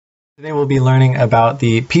Today we'll be learning about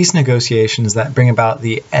the peace negotiations that bring about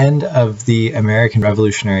the end of the American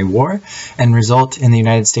Revolutionary War and result in the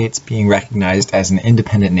United States being recognized as an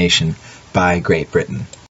independent nation by Great Britain.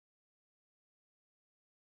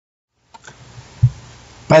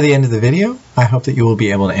 By the end of the video, I hope that you will be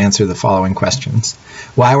able to answer the following questions.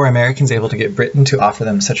 Why were Americans able to get Britain to offer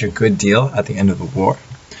them such a good deal at the end of the war?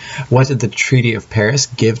 What did the Treaty of Paris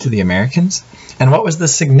give to the Americans? And what was the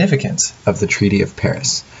significance of the Treaty of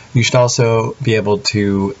Paris? You should also be able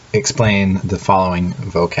to explain the following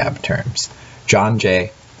vocab terms: John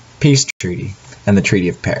Jay, Peace Treaty, and the Treaty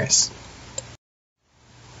of Paris.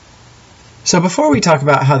 So before we talk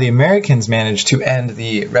about how the Americans managed to end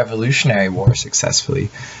the Revolutionary War successfully,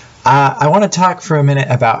 I want to talk for a minute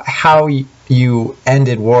about how you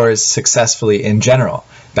ended wars successfully in general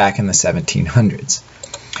back in the 1700s.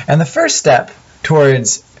 And the first step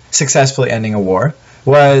towards successfully ending a war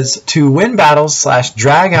was to win battles /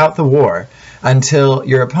 drag out the war until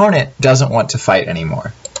your opponent doesn't want to fight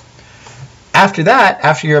anymore. After that,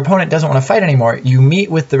 after your opponent doesn't want to fight anymore, you meet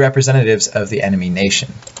with the representatives of the enemy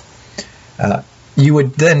nation. You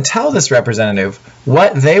would then tell this representative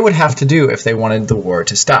what they would have to do if they wanted the war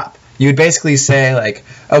to stop. You would basically say, like,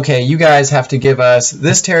 okay, you guys have to give us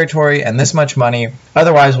this territory and this much money,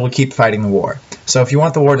 otherwise we'll keep fighting the war. So if you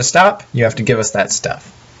want the war to stop, you have to give us that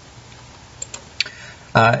stuff.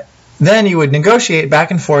 Then you would negotiate back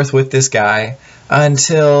and forth with this guy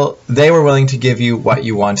until they were willing to give you what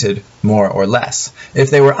you wanted, more or less. If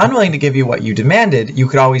they were unwilling to give you what you demanded, you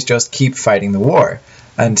could always just keep fighting the war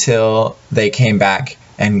until they came back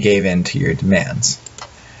and gave in to your demands.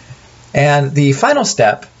 And the final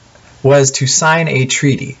step was to sign a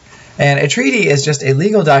treaty. And a treaty is just a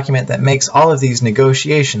legal document that makes all of these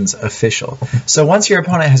negotiations official. So once your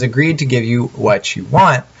opponent has agreed to give you what you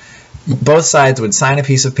want, both sides would sign a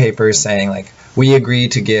piece of paper saying, like, we agree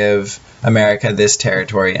to give America this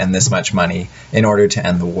territory and this much money in order to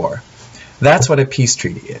end the war. That's what a peace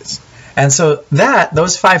treaty is. And so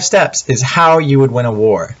those 5 steps is how you would win a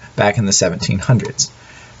war back in the 1700s.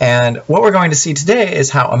 And what we're going to see today is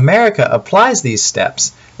how America applies these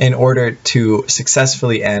steps in order to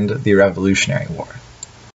successfully end the Revolutionary War.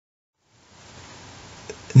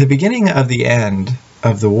 The beginning of the end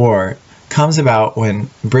of the war comes about when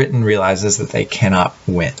Britain realizes that they cannot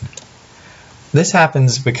win. This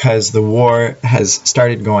happens because the war has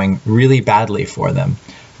started going really badly for them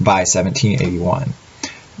by 1781.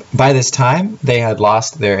 By this time, they had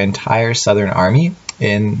lost their entire Southern Army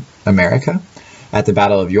in America at the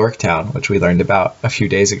Battle of Yorktown, which we learned about a few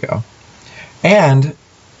days ago. And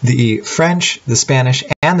the French, the Spanish,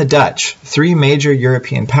 and the Dutch, 3 major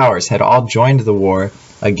European powers, had all joined the war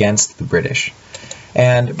against the British.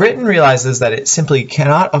 And Britain realizes that it simply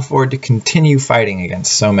cannot afford to continue fighting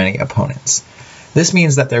against so many opponents. This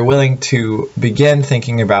means that they're willing to begin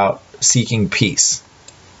thinking about seeking peace.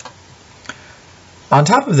 On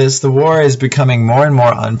top of this, the war is becoming more and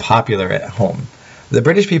more unpopular at home. The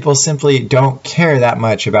British people simply don't care that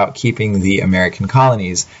much about keeping the American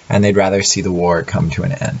colonies, and they'd rather see the war come to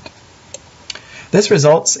an end. This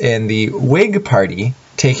results in the Whig Party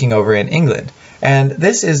taking over in England. And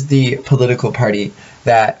this is the political party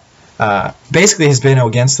that basically has been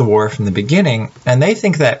against the war from the beginning, and they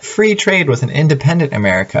think that free trade with an independent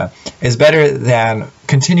America is better than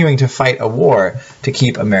continuing to fight a war to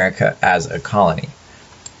keep America as a colony.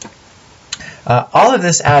 All of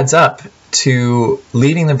this adds up to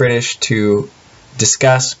leading the British to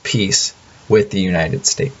discuss peace with the United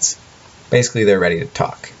States. Basically, they're ready to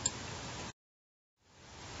talk.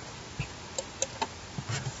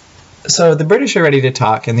 So the British are ready to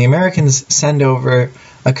talk, and the Americans send over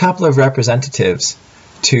a couple of representatives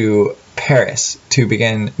to Paris to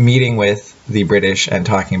begin meeting with the British and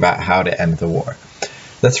talking about how to end the war.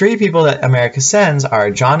 The 3 people that America sends are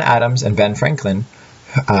John Adams and Ben Franklin,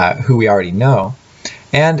 who we already know,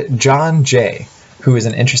 and John Jay, who is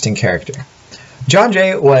an interesting character. John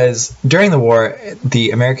Jay was, during the war,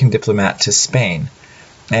 the American diplomat to Spain,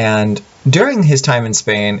 and during his time in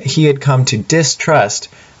Spain, he had come to distrust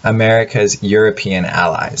America's European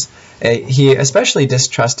allies. He especially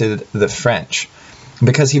distrusted the French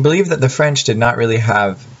because he believed that the French did not really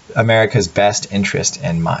have America's best interest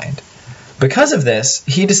in mind. Because of this,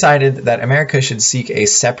 he decided that America should seek a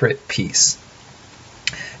separate peace.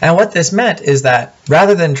 And what this meant is that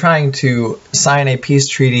rather than trying to sign a peace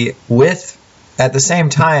treaty at the same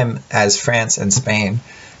time as France and Spain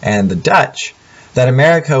and the Dutch, that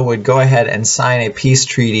America would go ahead and sign a peace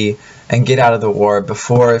treaty and get out of the war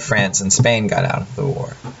before France and Spain got out of the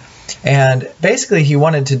war. And basically he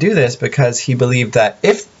wanted to do this because he believed that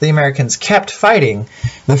if the Americans kept fighting,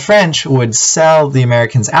 the French would sell the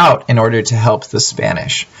Americans out in order to help the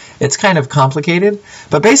Spanish. It's kind of complicated,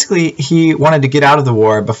 but basically he wanted to get out of the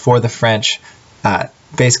war before the French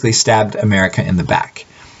basically stabbed America in the back.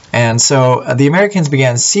 And so the Americans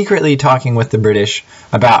began secretly talking with the British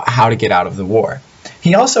about how to get out of the war.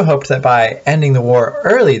 He also hoped that by ending the war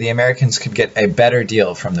early, the Americans could get a better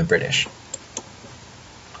deal from the British.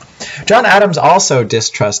 John Adams also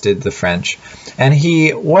distrusted the French, and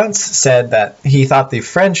he once said that he thought the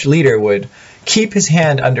French leader would keep his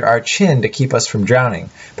hand under our chin to keep us from drowning,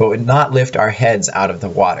 but would not lift our heads out of the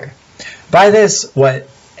water. By this, what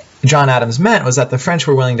John Adams meant was that the French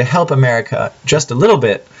were willing to help America just a little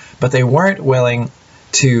bit, but they weren't willing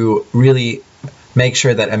to really make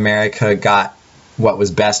sure that America got what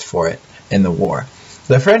was best for it in the war.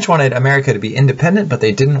 The French wanted America to be independent, but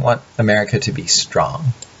they didn't want America to be strong.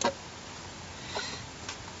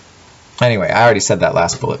 Anyway, I already said that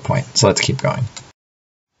last bullet point, so let's keep going.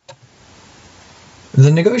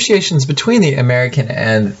 The negotiations between the American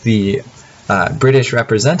and the British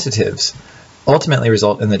representatives ultimately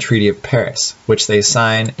result in the Treaty of Paris, which they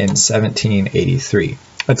sign in 1783.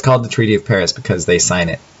 It's called the Treaty of Paris because they sign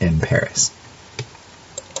it in Paris.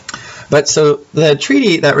 But so the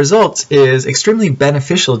treaty that results is extremely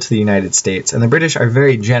beneficial to the United States, and the British are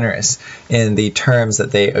very generous in the terms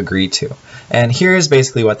that they agree to. And here's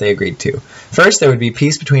basically what they agreed to. First, there would be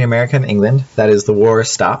peace between America and England. That is, the war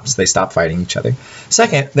stops. They stop fighting each other.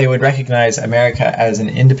 Second, they would recognize America as an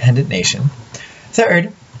independent nation.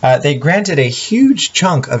 Third, they granted a huge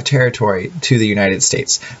chunk of territory to the United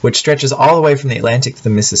States, which stretches all the way from the Atlantic to the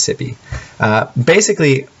Mississippi.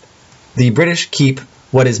 Basically, the British keep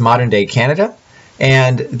what is modern-day Canada,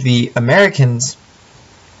 and the Americans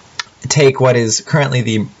take what is currently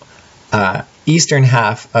the eastern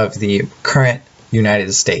half of the current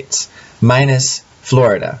United States, minus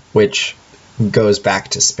Florida, which goes back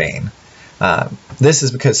to Spain. This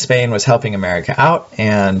is because Spain was helping America out,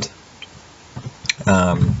 and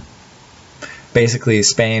basically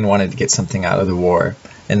Spain wanted to get something out of the war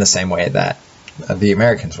in the same way that the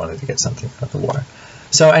Americans wanted to get something out of the war.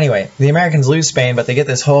 So anyway, the Americans lose Spain, but they get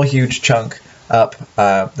this whole huge chunk up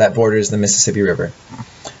that borders the Mississippi River.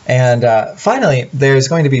 And finally, there's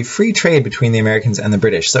going to be free trade between the Americans and the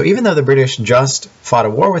British. So even though the British just fought a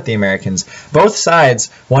war with the Americans, both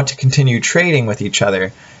sides want to continue trading with each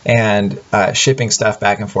other and shipping stuff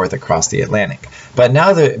back and forth across the Atlantic. But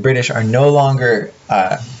now the British are no longer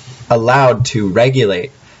allowed to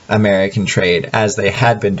regulate American trade as they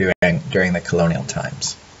had been doing during the colonial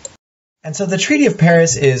times. And so the Treaty of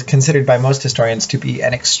Paris is considered by most historians to be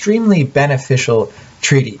an extremely beneficial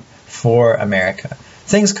treaty for America.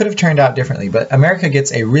 Things could have turned out differently, but America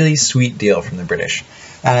gets a really sweet deal from the British.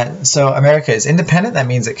 So America is independent. That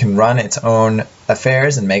means it can run its own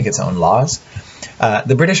affairs and make its own laws.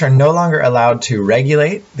 The British are no longer allowed to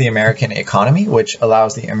regulate the American economy, which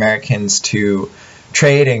allows the Americans to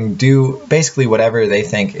trade and do basically whatever they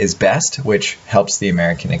think is best, which helps the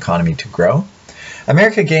American economy to grow.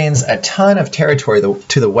 America gains a ton of territory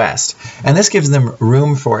to the west, and this gives them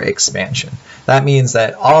room for expansion. That means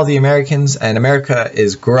that all the Americans, and America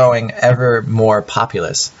is growing ever more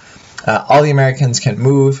populous. All the Americans can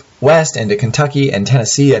move west into Kentucky and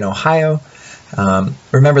Tennessee and Ohio.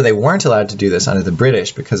 Remember, they weren't allowed to do this under the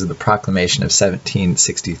British because of the Proclamation of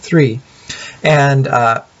 1763. And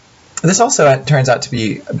this also turns out to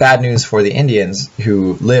be bad news for the Indians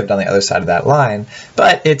who lived on the other side of that line,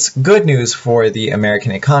 but it's good news for the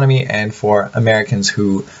American economy and for Americans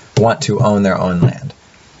who want to own their own land.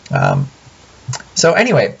 So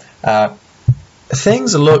anyway,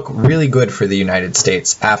 things look really good for the United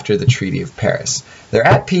States after the Treaty of Paris. They're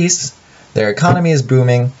at peace, their economy is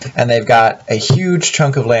booming, and they've got a huge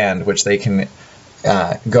chunk of land which they can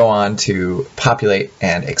go on to populate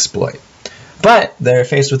and exploit. But they're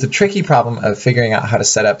faced with the tricky problem of figuring out how to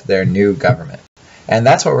set up their new government. And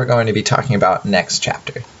that's what we're going to be talking about next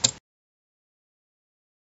chapter.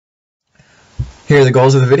 Here are the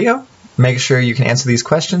goals of the video. Make sure you can answer these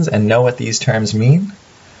questions and know what these terms mean.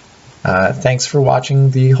 Thanks for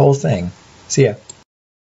watching the whole thing. See ya.